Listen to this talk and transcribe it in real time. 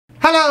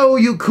Hello,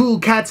 you cool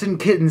cats and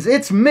kittens.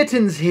 It's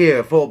Mittens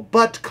here for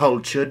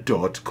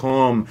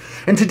buttculture.com.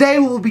 And today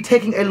we will be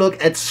taking a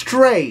look at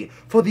Stray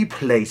for the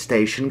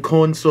PlayStation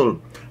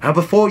console. Now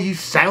before you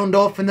sound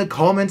off in the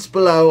comments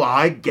below,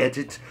 I get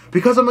it.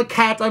 Because I'm a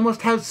cat, I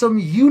must have some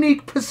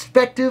unique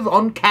perspective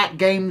on cat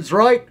games,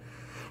 right?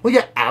 Well,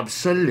 you're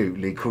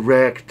absolutely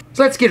correct.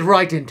 So let's get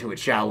right into it,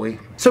 shall we?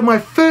 So my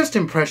first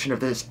impression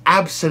of this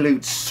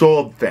absolute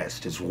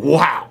swordfest is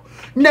wow.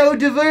 No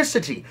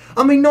diversity.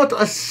 I mean, not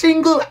a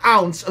single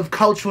ounce of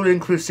cultural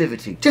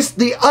inclusivity. Just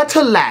the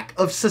utter lack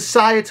of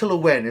societal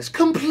awareness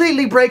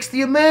completely breaks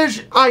the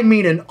immersion. I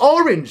mean, an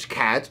orange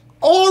cat?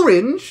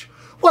 Orange?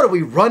 What are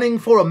we running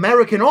for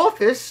American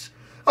office?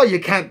 Oh, you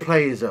can't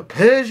play as a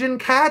Persian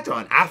cat or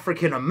an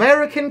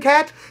African-American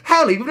cat,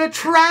 hell, even a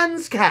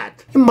trans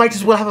cat. You might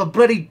as well have a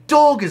bloody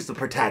dog as the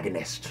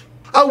protagonist.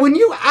 Oh, when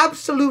you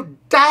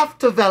absolute daft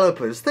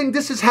developers think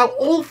this is how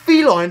all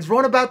felines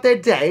run about their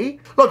day,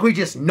 like we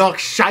just knock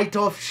shite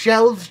off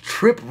shelves,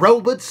 trip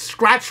robots,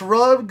 scratch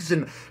rugs,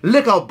 and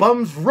lick our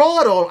bums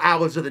raw at all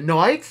hours of the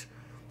night,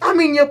 I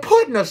mean, you're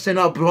putting us in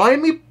a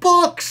blimey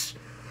box.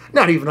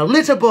 Not even a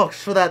litter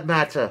box, for that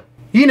matter.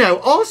 You know,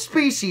 our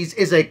species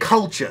is a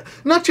culture,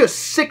 not your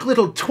sick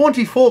little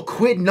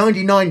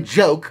 24.99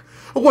 joke.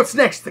 What's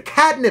next, the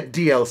catnip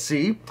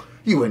DLC?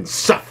 You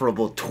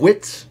insufferable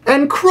twits.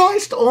 And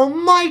Christ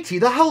almighty,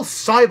 the whole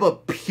cyber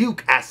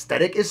puke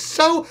aesthetic is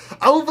so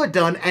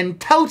overdone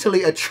and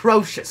totally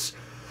atrocious.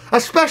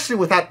 Especially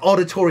with that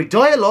auditory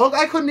dialogue,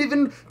 I couldn't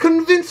even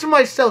convince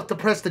myself to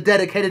press the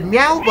dedicated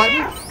meow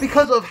button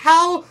because of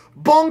how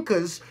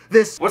bonkers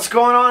this— What's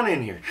going on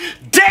in here?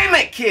 Damn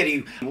it,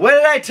 kitty! What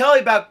did I tell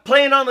you about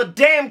playing on the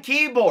damn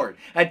keyboard?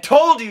 I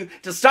told you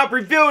to stop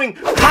reviewing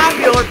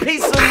popular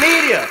pieces of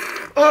media!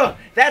 Ugh,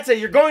 that's it,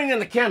 you're going in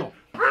the kennel.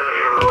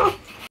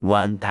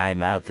 One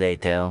time out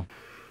later.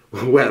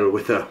 Well,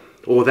 with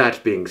all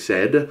that being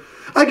said,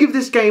 I give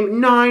this game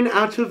 9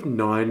 out of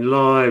 9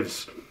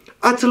 lives.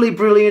 Utterly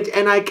brilliant,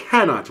 and I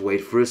cannot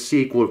wait for a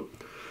sequel.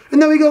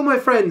 And there we go, my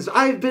friends.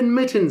 I've been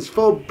Mittens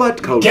for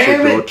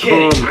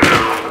buttculture.com.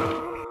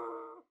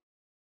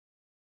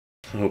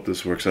 I hope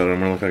this works out. I'm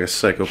gonna look like a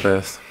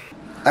psychopath.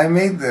 I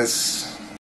made this